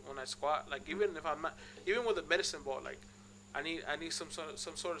when I squat, like even with a medicine ball, like I need some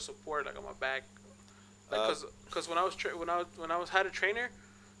sort of support, like on my back, Like, cause when I was had a trainer,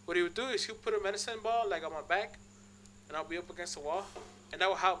 what he would do is he would put a medicine ball like on my back, and I'll be up against the wall, and that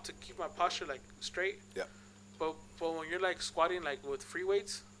will help to keep my posture like straight. Yeah. But when you're like squatting like with free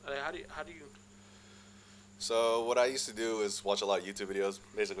weights, like how do you? So what I used to do is watch a lot of YouTube videos,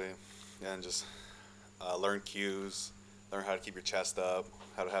 basically, and just learn cues, learn how to keep your chest up,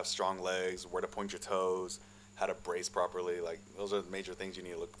 how to have strong legs, where to point your toes, how to brace properly. Like those are the major things you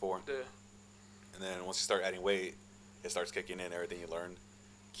need to look for. Yeah. And then once you start adding weight, it starts kicking in everything you learned,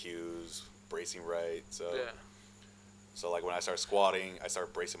 cues, bracing right. Yeah. So like when I start squatting, I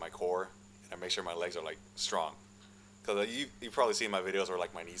start bracing my core, and I make sure my legs are like strong. Cause you probably seen my videos where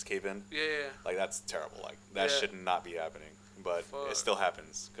like my knees cave in. Yeah. Like that's terrible. Like that Yeah. should not be happening. But Fuck. it still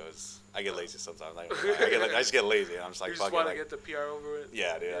happens because I get lazy sometimes. I just get lazy. And I'm just like, You just fuck want it. to Like, get the PR over it.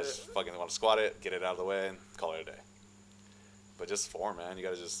 yeah, dude. I just fucking want to squat it, get it out of the way, and call it a day. But just form, man. You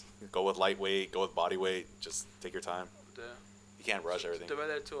gotta just go with lightweight, go with body weight. Just take your time. Yeah. You can't rush everything. Develop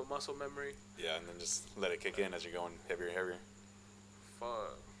that to a muscle memory. Yeah, and then just let it kick in as you're going heavier and heavier.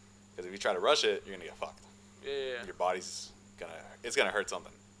 Fuck. Because if you try to rush it, you're gonna get fucked. Yeah. Your body's it's gonna hurt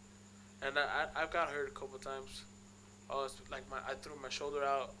something. And I've got hurt a couple times. It's like I threw my shoulder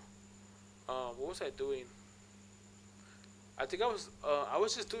out. What was I doing? I think I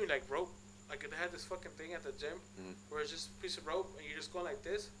was just doing like rope. Like they had this fucking thing at the gym where it's just a piece of rope and you're just going like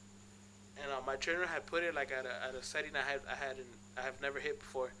this. And my trainer had put it like at a setting I have never hit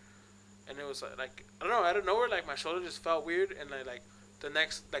before. And it was like I don't know, out of nowhere, like my shoulder just felt weird, and like the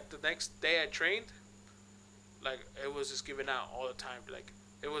next day I trained, like it was just giving out all the time. Like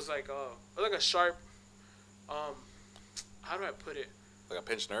it was like a sharp, how do I put it? Like a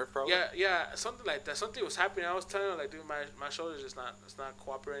pinched nerve, probably. Yeah, something like that. Something was happening. I was telling her like, dude, my shoulder's just not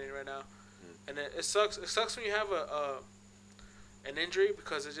cooperating right now, and it sucks. It sucks when you have an injury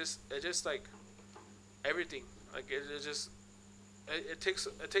because it just like everything. Like it takes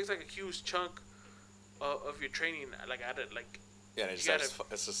like a huge chunk of your training. Like at it like. Yeah, and it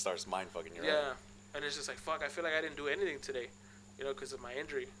just starts mind fucking you. Yeah, right? and it's just like fuck. I feel like I didn't do anything today, because of my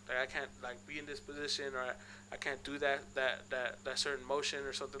injury. Like I can't like be in this position, or I can't do that certain motion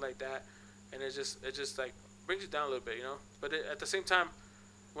or something like that, and it just like brings you down a little bit, But at the same time,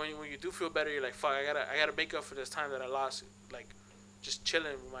 when you do feel better, you're like fuck. I gotta make up for this time that I lost, like just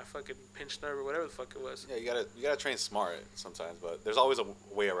chilling with my fucking pinched nerve or whatever the fuck it was. Yeah, you gotta train smart sometimes, but there's always a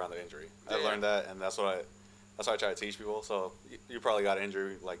way around the injury. I've learned that, and that's what I try to teach people. So you probably got an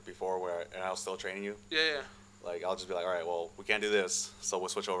injury like before and I was still training you. Yeah. Like I'll just be like, all right, well we can't do this, so we'll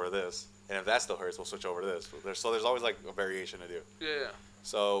switch over to this, and if that still hurts, we'll switch over to this. There's always like a variation to do. Yeah.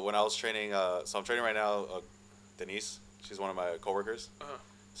 So when I was training, so I'm training right now, Denise. She's one of my coworkers. Uh-huh.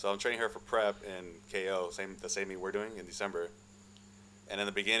 So I'm training her for prep in KO, the same meet we're doing in December. And in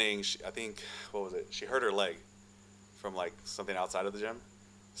the beginning, I think, what was it? She hurt her leg from like something outside of the gym.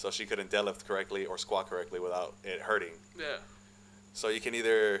 So she couldn't deadlift correctly or squat correctly without it hurting. Yeah. So you can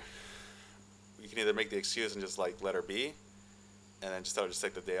either make the excuse and just like let her be, and then just tell her just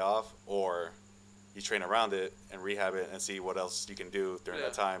take the day off, or you train around it and rehab it and see what else you can do during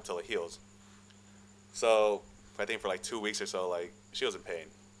that time till it heals. So I think for like 2 weeks or so, like she was in pain,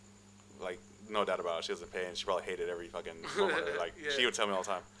 like no doubt about it, she was in pain. She probably hated every fucking moment of it. Like she would tell me all the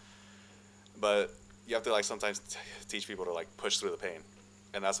time. But you have to like sometimes teach people to like push through the pain.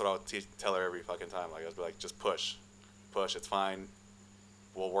 And that's what I would tell her every fucking time. Like I was like, just push, it's fine.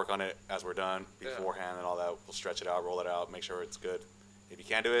 We'll work on it as we're done beforehand and all that. We'll stretch it out, roll it out, make sure it's good. If you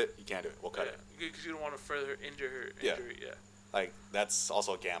can't do it, you can't do it. We'll cut it. Because you don't want to further injure her. Yeah. Like that's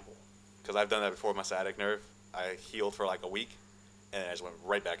also a gamble. Because I've done that before with my sciatic nerve. I healed for like a week, and then I just went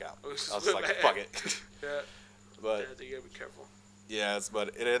right back out. I was just like, fuck it. Yeah. But you gotta be careful. Yeah,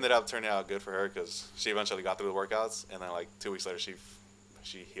 but it ended up turning out good for her because she eventually got through the workouts, and then like 2 weeks later she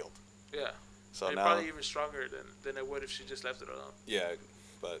healed. Yeah. So and now probably even stronger than it would if she just left it alone. Yeah,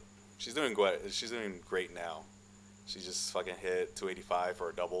 but she's doing great. She's doing great now. She just fucking hit 285 for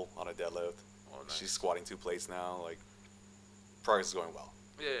a double on a deadlift. Oh, nice. She's squatting 2 plates now. Like progress is going well.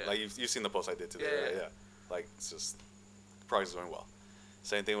 Yeah. Like you've seen the post I did today. Right? Yeah. Like it's just progress is going well.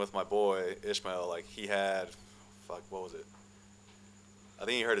 Same thing with my boy Ishmael. Like he had, what was it? I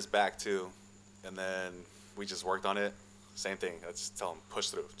think he hurt his back too, and then we just worked on it. Same thing. I just tell him push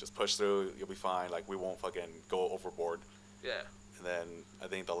through. Just push through. You'll be fine. Like we won't fucking go overboard. Yeah. And then I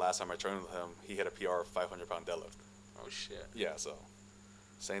think the last time I trained with him, he hit a PR of 500-pound deadlift. Oh shit. Yeah. So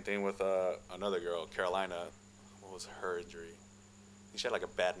same thing with another girl, Carolina. What was her injury? She had like a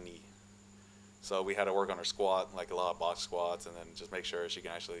bad knee. So we had to work on her squat, like a lot of box squats, and then just make sure she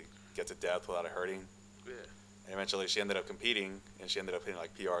can actually get to depth without it hurting. Yeah. And eventually, she ended up competing, and she ended up hitting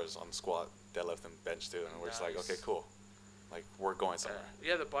like PRs on squat, deadlift, and bench too. And we're just like, okay, cool, like we're going somewhere.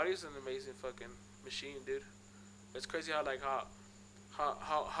 Yeah, the body's an amazing fucking machine, dude. It's crazy how like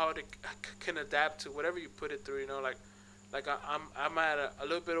how it can adapt to whatever you put it through. You know, like I'm at a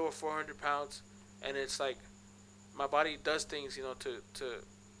little bit over 400 pounds, and it's like my body does things, you know, to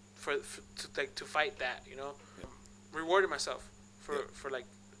fight that, you know, rewarding myself for like,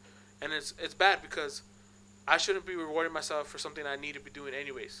 and it's bad because I shouldn't be rewarding myself for something I need to be doing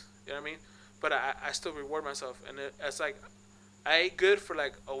anyways. You know what I mean? But I still reward myself, and it's like I ate good for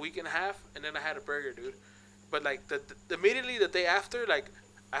like a week and a half, and then I had a burger, dude. But like the immediately the day after, like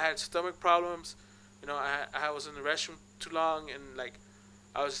I had stomach problems. You know, I was in the restroom too long, and like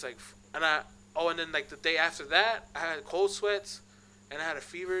I was just like, and then like the day after that, I had cold sweats, and I had a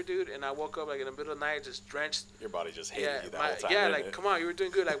fever, dude. And I woke up like in the middle of the night, just drenched. Your body just hated you that whole time. Yeah, like come on, you were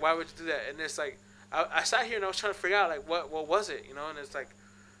doing good. Like why would you do that? And it's like I sat here and I was trying to figure out like what was it, you know? And it's like,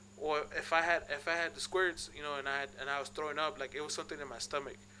 or if I had the squirts, you know, and I was throwing up, like it was something in my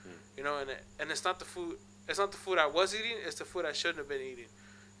stomach, you know, and it's not the food. It's not the food I was eating. It's the food I shouldn't have been eating,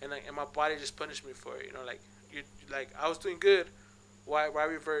 and my body just punished me for it. You know, like like I was doing good. Why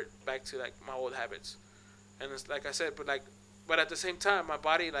revert back to like my old habits? And it's like I said, but at the same time, my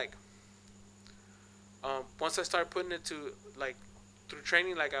body like once I started putting it to like through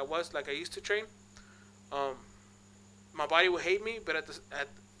training like I used to train, my body will hate me, but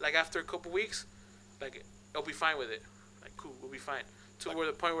like after a couple weeks, like it'll be fine with it. Like cool, we'll be fine. To where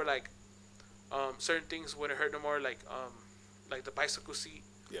the point where like certain things wouldn't hurt no more, like the bicycle seat.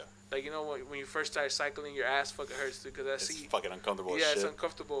 Yeah. Like, you know, when you first start cycling, your ass fucking hurts because that seat. It's fucking uncomfortable. Yeah, as it's shit.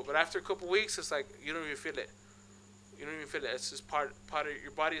 uncomfortable. But after a couple weeks, it's like you don't even feel it. You don't even feel it. It's just part of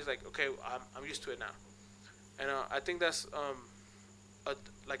your body is like, okay, I'm used to it now, and I think that's a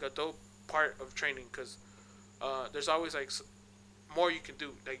dope part of training because there's always like more you can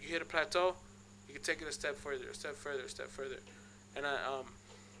do. Like you hit a plateau, you can take it a step further, a step further, a step further, and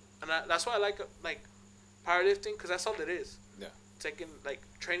that's why I like powerlifting because that's all it is. Yeah. Taking like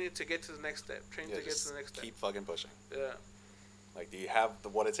training to get to the next step, training to get to the next step. Keep fucking pushing. Yeah. Like, do you have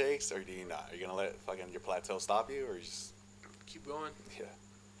what it takes, or do you not? Are you gonna let fucking your plateau stop you, or you just keep going? Yeah.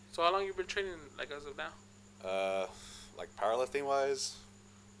 So how long you been training like as of now? Like powerlifting wise,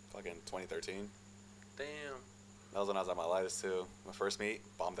 fucking 2013. Damn. That was when I was at my lightest too. My first meet,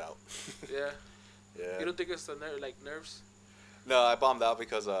 bombed out. Yeah. Yeah. You don't think it's the nerves? No, I bombed out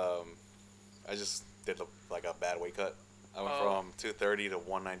because I just did like a bad weight cut. I went from 230 to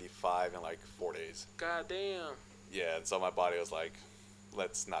 195 in like 4 days. God damn. Yeah, and so my body was like,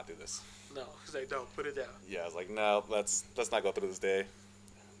 let's not do this. No, he's like, no, put it down. Yeah, I was like, no, let's not go through this day.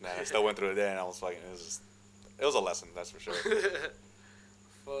 Nah, I still went through the day, and I was fucking. It was a lesson, that's for sure.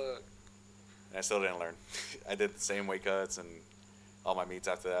 Fuck. And I still didn't learn. I did the same weight cuts and all my meets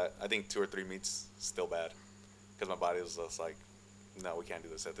after that. I think 2 or 3 meets still bad, because my body was just like, no, we can't do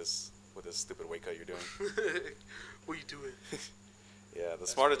this with this stupid weight cut you're doing. What are you doing? Yeah, the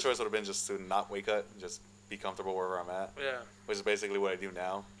smarter choice would have been just to not weight cut, and just be comfortable wherever I'm at. Yeah. Which is basically what I do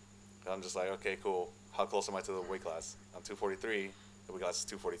now. I'm just like, okay, cool. How close am I to the weight class? I'm 243. The weight class is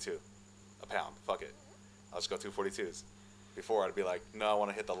 242. A pound. Fuck it. I'll just go 242s. Before, I'd be like, no, I want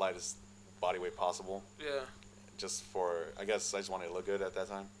to hit the lightest body weight possible. Yeah. Just for, I guess I just wanted to look good at that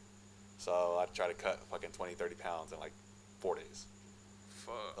time. So I'd try to cut fucking 20, 30 pounds in like 4 days.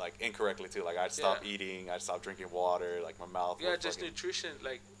 Fuck. Like incorrectly too. Like I'd stop eating. I'd stop drinking water. Like my mouth. Yeah, just fucking, nutrition.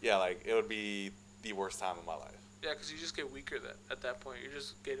 Like. Yeah, like it would be the worst time of my life. Yeah, because you just get weaker at that point. You're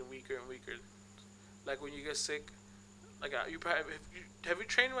just getting weaker and weaker. Like when you get sick, like you probably have you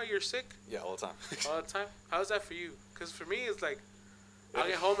trained while you're sick? Yeah, all the time. All the time. How's that for you? Because for me, it's like I'll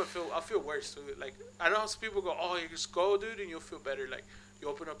get home and I'll feel worse. So like I know some people go, oh, you just go, dude, and you'll feel better. Like you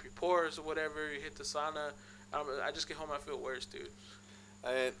open up your pores or whatever. You hit the sauna. I just get home, I feel worse, dude.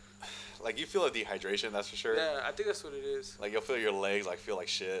 Like you feel a dehydration, that's for sure. Yeah, I think that's what it is. Like you'll feel your legs like feel like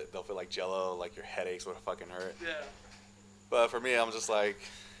shit. They'll feel like jello. Like your headaches would fucking hurt. Yeah. But for me, I'm just like,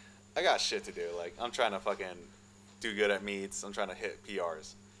 I got shit to do. Like I'm trying to fucking do good at meets. I'm trying to hit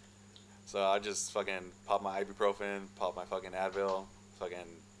PRs. So I just fucking pop my ibuprofen, pop my fucking Advil, fucking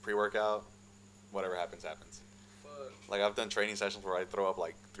pre-workout. Whatever happens, happens. Fuck. Like I've done training sessions where I throw up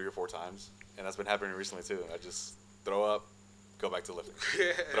like 3 or 4 times, and that's been happening recently too. I just throw up, go back to lifting.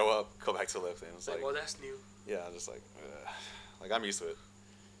 Throw up, go back to lifting. It's like, well, that's new. Yeah, I'm just like I'm used to it.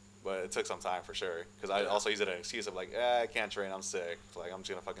 But it took some time for sure. Because I also use it as an excuse of like, I can't train, I'm sick. Like, I'm just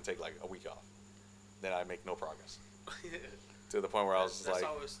going to fucking take like a week off. Then I make no progress. To the point where I was just like.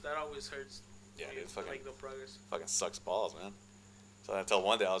 That always hurts. Yeah, dude, fucking. Like no progress. Fucking sucks balls, man. So until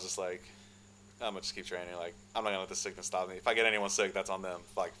one day I was just like, I'm gonna just keep training. Like, I'm not gonna let the sickness stop me. If I get anyone sick, that's on them.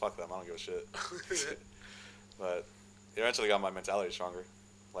 Like, fuck them. I don't give a shit. But it eventually got my mentality stronger.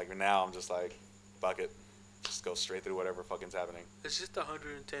 Like now, I'm just like, fuck it, just go straight through whatever fucking's happening. It's just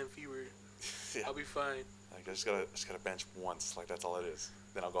 110 fever. Yeah. I'll be fine. Like I just gotta bench once. Like that's all it is.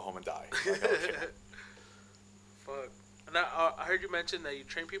 Then I'll go home and die. Like, I don't care. Fuck. And I heard you mention that you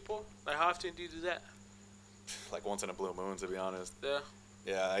train people. Like, how often do you do that? Like once in a blue moon, to be honest. Yeah.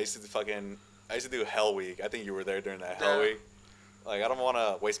 Yeah, I used to do Hell Week. I think you were there during that Hell Week. Like I don't want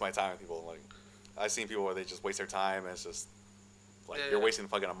to waste my time with people. Like I've seen people where they just waste their time and it's just like you're wasting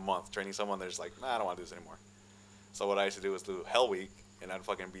fucking a month training someone. They're just like, nah, I don't want to do this anymore. So what I used to do was do Hell Week, and I'd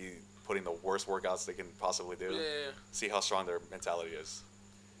fucking be putting the worst workouts they can possibly do. Yeah. See how strong their mentality is.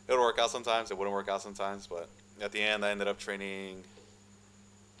 It would work out sometimes. It wouldn't work out sometimes. But at the end, I ended up training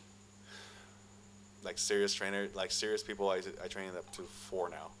like serious people. I train up to 4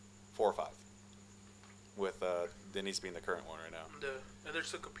 now, 4 or 5. With Denise being the current one right now. And they're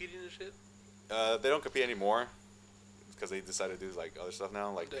still competing and shit? They don't compete anymore because they decided to do like other stuff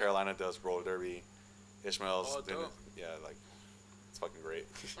now. Like Carolina does roller derby, Ishmael's yeah, like it's fucking great.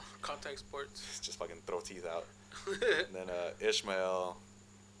 Contact sports. Just fucking throw teeth out. And then Ishmael,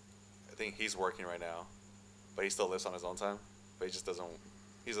 I think he's working right now, but he still lifts on his own time. But he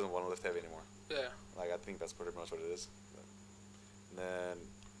doesn't want to lift heavy anymore. Yeah. Like I think that's pretty much what it is. And then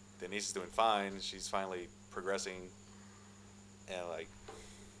Denise is doing fine. She's finally progressing, and like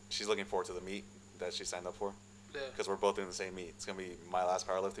she's looking forward to the meet that she signed up for. Yeah. Because we're both doing the same meet. It's gonna be my last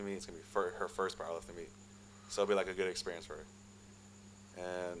powerlifting meet. It's gonna be her first powerlifting meet, so it'll be like a good experience for her.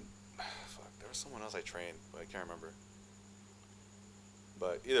 And fuck, there was someone else I trained, but I can't remember.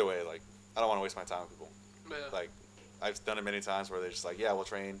 But either way, like I don't want to waste my time with people. Yeah. Like I've done it many times where they're just like, yeah, we'll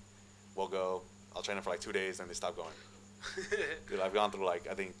train, we'll go. I'll train them for like 2 days, and they stop going. Dude, I've gone through like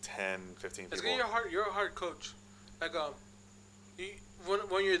I think 10, 15 people. It's because you're a hard coach. Like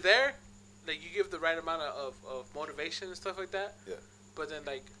when you're there, like you give the right amount of motivation and stuff like that. Yeah. But then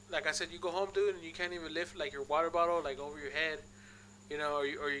like I said, you go home, dude, and you can't even lift like your water bottle like over your head, you know, or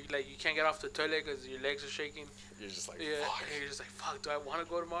you like you can't get off the toilet because your legs are shaking. You're just like, yeah, fuck. and you're just like, fuck. Do I want to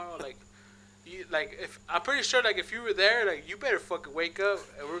go tomorrow? Like, if I'm pretty sure like if you were there, like you better fucking wake up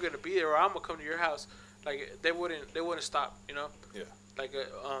and we're gonna be there, or I'm gonna come to your house. Like they wouldn't stop, you know. Yeah. Like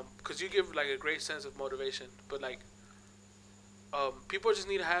cause you give like a great sense of motivation, but like people just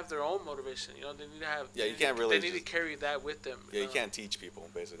need to have their own motivation, you know. They need to have. Yeah, you can't really. They need to carry that with them. Yeah, you can't teach people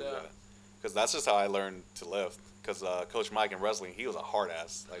basically. Yeah. Because that's just how I learned to lift. Because Coach Mike in wrestling, he was a hard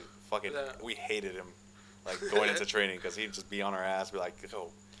ass. Like fucking, we hated him. Like going into training because he'd just be on our ass, be like,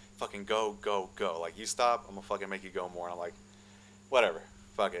 go, fucking go. Like you stop, I'm gonna fucking make you go more. And I'm like, whatever,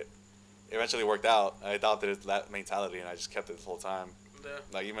 fuck it. Eventually worked out. I adopted that mentality and I just kept it this whole time. Yeah.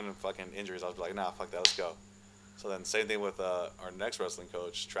 Like even in fucking injuries, I was like, nah, fuck that, let's go. So then same thing with our next wrestling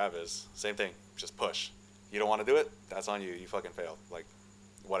coach, Travis. Same thing, just push. You don't want to do it, that's on you. You fucking failed. Like,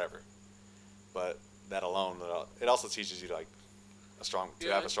 whatever. But that alone, it also teaches you to have a strong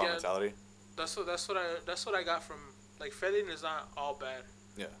mentality. That's what I got from like failing is not all bad.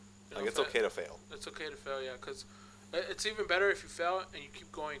 Yeah. Like it's okay to fail. It's okay to fail, yeah, because it's even better if you fail and you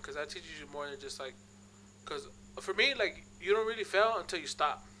keep going, because that teaches you more than just like, because for me, like you don't really fail until you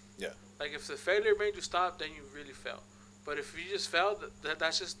stop. Yeah. Like if the failure made you stop, then you really fail. But if you just fail,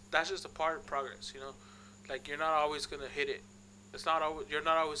 that's just a part of progress, you know. Like you're not always gonna hit it. You're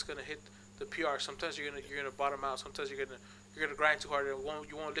not always gonna hit the PR. Sometimes you're gonna bottom out. Sometimes you're gonna grind too hard and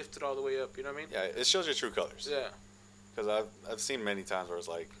you won't lift it all the way up. You know what I mean? Yeah, it shows your true colors. Yeah. Because I've seen many times where it's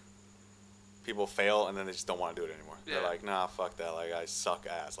like people fail and then they just don't want to do it anymore. Yeah. They're like, nah, fuck that. Like I suck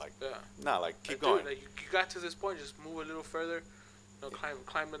ass. Like, nah, like keep going. Dude, like, you got to this point, just move a little further. You know,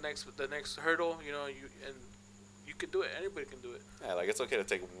 climb the next hurdle. You know, you can do it. Anybody can do it. Yeah, like it's okay to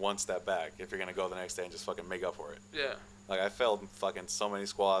take one step back if you're gonna go the next day and just fucking make up for it. Yeah. Like I failed fucking so many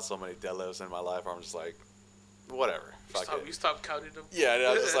squats, so many deadlifts in my life where I'm just like, whatever. You stop counting them. Yeah,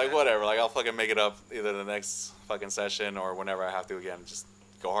 I was just like, whatever. Like I'll fucking make it up either the next fucking session or whenever I have to again. Just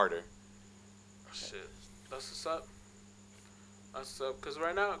go harder. Shit, that's what's up. That's what's up. Cause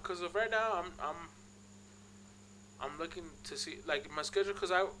right now, I'm looking to see like my schedule.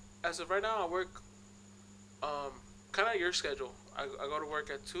 Cause as of right now I work, kind of your schedule. I go to work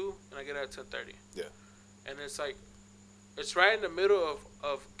at 2 and I get out at 10:30. Yeah. And it's like, it's right in the middle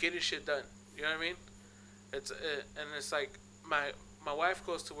of getting shit done. You know what I mean? And it's like my wife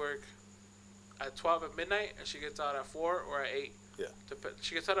goes to work at 12 at midnight and she gets out at 4 or at 8. Yeah.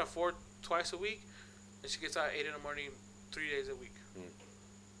 She gets out at 4 twice a week, and she gets out at 8 in the morning 3 days a week. Mm.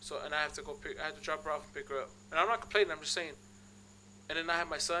 So and I have to drop her off and pick her up. And I'm not complaining. I'm just saying. And then I have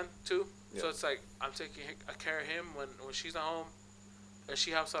my son too. So it's like I'm taking care of him when she's not home, and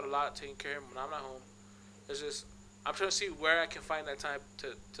she helps out a lot taking care of him when I'm not home. It's just I'm trying to see where I can find that time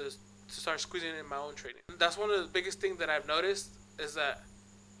to start squeezing in my own training. That's one of the biggest things that I've noticed is that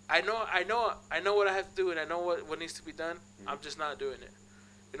I know what I have to do and I know what needs to be done. I'm just not doing it.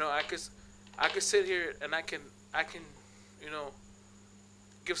 You know, I could sit here and I can you know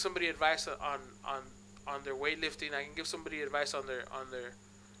give somebody advice on their weightlifting. I can give somebody advice on their on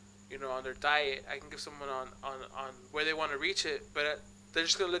their diet. I can give someone on where they want to reach it, but they're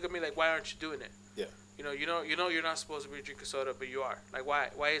just gonna look at me like, why aren't you doing it? Yeah. You know you're not supposed to be drinking soda, but you are. Like,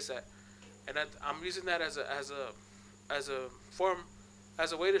 why is that? And I'm using that as a form,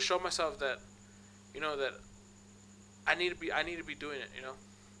 as a way to show myself that, that I need to be doing it.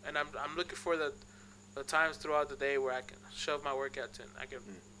 And I'm looking for the times throughout the day where I can shove my workouts in. I can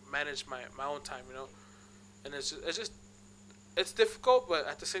manage my own time. And it's just it's difficult, but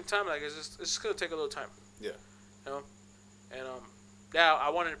at the same time, like it's just gonna take a little time. Yeah. And yeah, I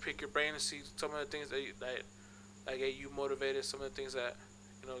wanted to pick your brain and see some of the things that get you motivated, some of the things that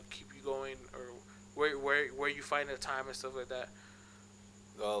keep you going, or where you find the time and stuff like that.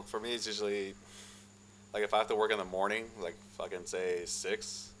 Well, for me, it's usually like if I have to work in the morning, like fucking say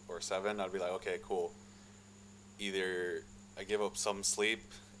 6 or 7, I'd be like, okay, cool. Either I give up some sleep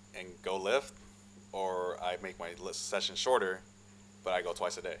and go lift, or I make my session shorter, but I go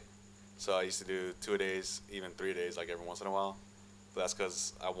twice a day. So I used to do 2 days, even 3 days, like every once in a while. But that's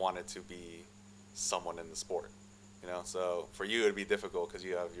because I wanted to be someone in the sport, So for you, it'd be difficult because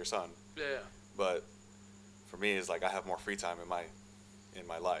you have your son. Yeah. But for me, it's like I have more free time in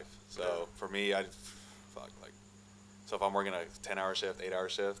my life. So for me, so if I'm working a 10-hour shift, 8-hour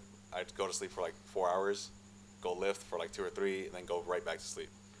shift, I'd go to sleep for like 4 hours, go lift for like 2 or 3, and then go right back to sleep.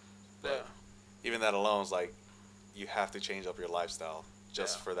 But even that alone is like, you have to change up your lifestyle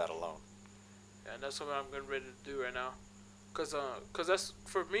just for that alone. Yeah, and that's what I'm getting ready to do right now. Cause that's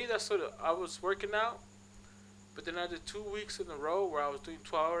for me. That's what I was working out, but then I did 2 weeks in a row where I was doing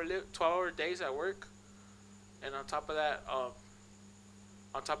 12-hour days at work, and on top of that, I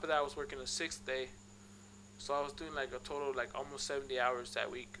was working a 6th day, so I was doing like a total of like almost 70 hours that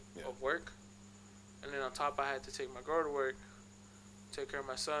week of work, and then on top I had to take my girl to work, take care of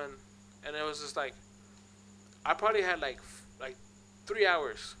my son, and it was just like I probably had like 3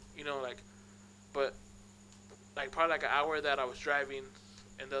 hours, but. Like probably like an hour that I was driving,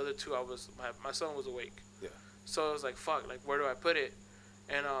 and the other 2 I was my son was awake. Yeah. So I was like, fuck, like where do I put it?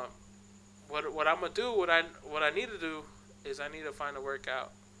 And what I'm gonna do, what I need to do is I need to find a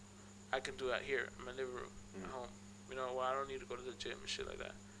workout I can do out here in my living room at home. Where I don't need to go to the gym and shit like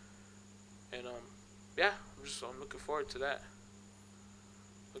that. And yeah, I'm looking forward to that.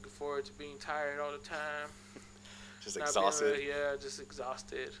 Looking forward to being tired all the time. Just exhausted. Just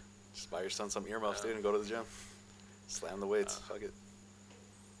exhausted. Just buy your son some earmuffs, dude, and go to the gym. Slam the weights. Fuck it.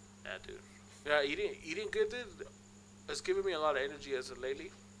 Yeah, dude. Yeah, eating good, dude. It's giving me a lot of energy as of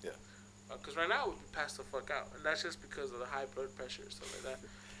lately. Yeah. Because right now, I would be passed the fuck out. And that's just because of the high blood pressure and stuff like that.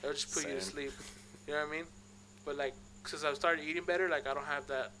 It'll just put you to sleep. You know what I mean? But, like, since I've started eating better, like, I don't have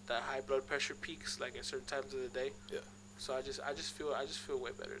that high blood pressure peaks, like, at certain times of the day. Yeah. So I just feel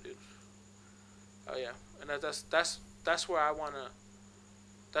way better, dude. Oh, yeah. And that's where I want to...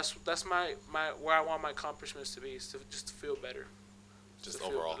 That's my where I want my accomplishments to be, is to just to feel better. Just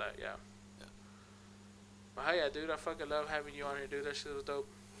overall. Yeah. But hey, yeah, dude, I fucking love having you on here, dude. That shit was dope.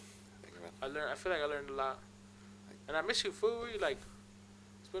 Thank you, man. I feel like I learned a lot, and I miss you, fool. Like,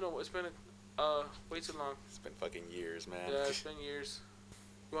 it's been way too long. It's been fucking years, man. Yeah, it's been years.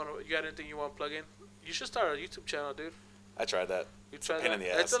 You got anything you want to plug in? You should start a YouTube channel, dude. I tried that. You tried that? Pain in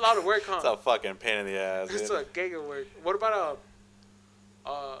the ass. It's a lot of work, huh? It's a fucking pain in the ass. It's a gig of work. What about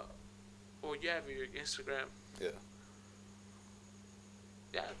well, you have your Instagram. Yeah.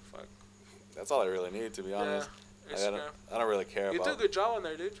 Yeah, fuck. That's all I really need, to be honest. Yeah, Instagram. I don't really care You about... do a good job on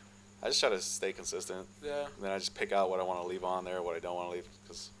there, dude. I just try to stay consistent. Yeah. And then I just pick out what I want to leave on there, what I don't want to leave.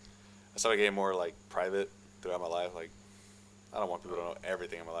 Because I started getting more, like, private throughout my life. Like, I don't want people to know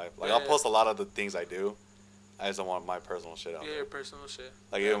everything in my life. Like, I'll post a lot of the things I do. I just don't want my personal shit out there. Yeah, your personal shit.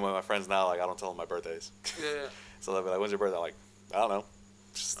 Like, even with my friends now, like, I don't tell them my birthdays. Yeah. So they'll be like, when's your birthday? I'm like, I don't know.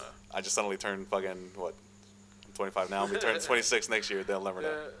 I just suddenly turned fucking, what, I'm 25 now. I'll be turning 26 next year. They'll never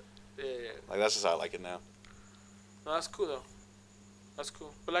know. Yeah. Like, that's just how I like it now. No, that's cool, though. That's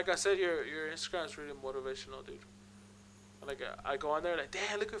cool. But like I said, your Instagram is really motivational, dude. Like, I go on there, like,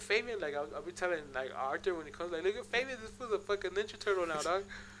 damn, look at Fabian. Like, I'll be telling, like, Arthur when he comes, like, look at Fabian. This fool's a fucking Ninja Turtle now, dog.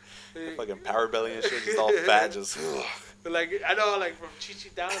 Fucking power belly and shit, just all fat, just... But, like, I know, like, from Chi Chi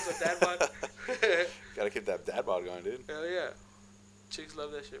down to dad bod. Gotta keep that dad bod going, dude. Hell yeah. Chicks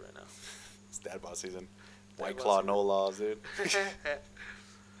love that shit right now. It's dad bod season. Dad White bod Claw, season. no laws, dude.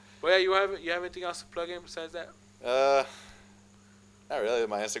 Well, yeah, you have anything else to plug in besides that? Uh, Not really.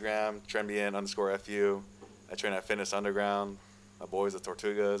 My Instagram, _FU. I train at Fitness Underground. My boys, the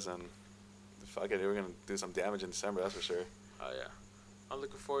Tortugas, and fuck it, we're gonna do some damage in December. That's for sure. Oh yeah, I'm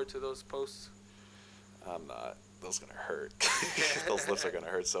looking forward to those posts. I'm not. Those gonna hurt. Those lifts are gonna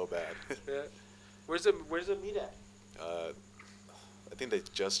hurt so bad. Yeah. Where's the meet at? I think they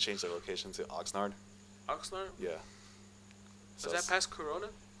just changed their location to Oxnard. Oxnard? Yeah. Is that past Corona?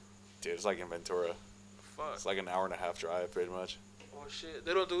 Dude, it's like in Ventura. Fuck. It's like an hour and a half drive, pretty much. Oh shit.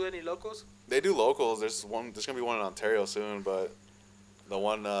 They don't do any locals? They do locals. There's gonna be one in Ontario soon, but the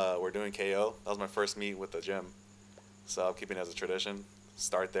one we're doing KO. That was my first meet with the gym, so I'm keeping it as a tradition.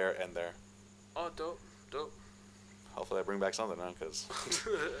 Start there, end there. Oh, dope. Hopefully, I bring back something, man, because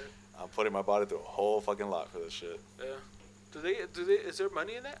I'm putting my body through a whole fucking lot for this shit. Yeah. Do they? Is there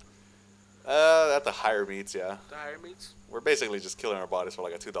money in that? At the higher meets, yeah. The higher meets? We're basically just killing our bodies for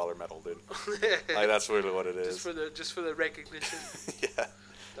like a $2 medal, dude. Like that's really what it is. Just for the recognition. Yeah.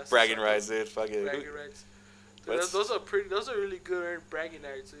 That's bragging rights, dude. Fuck it. Bragging rights. Dude, those are really good bragging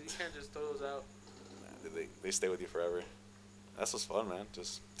rights. So you can't just throw those out. They stay with you forever. That's what's fun, man.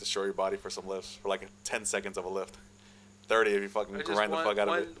 Just destroy your body for some lifts for like 10 seconds of a lift. 30 if you fucking grind the fuck out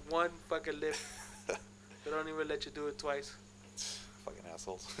of it. One fucking lift. They don't even let you do it twice. Fucking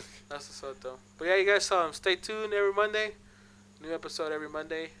assholes. That's what's up, though. But yeah, you guys stay tuned every Monday. New episode every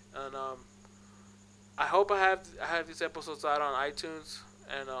Monday, and I hope I have these episodes out on iTunes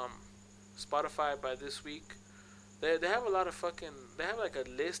and Spotify by this week. They have a lot of fucking. They have like a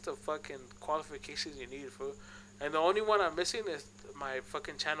list of fucking qualifications you need for, and the only one I'm missing is my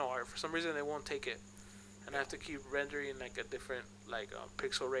fucking channel art. For some reason, they won't take it, and I have to keep rendering like a different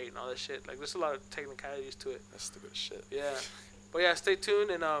pixel rate and all that shit. Like there's a lot of technicalities to it. That's stupid shit. Yeah, but yeah, stay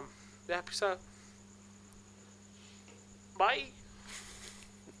tuned and yeah, peace out. Bye.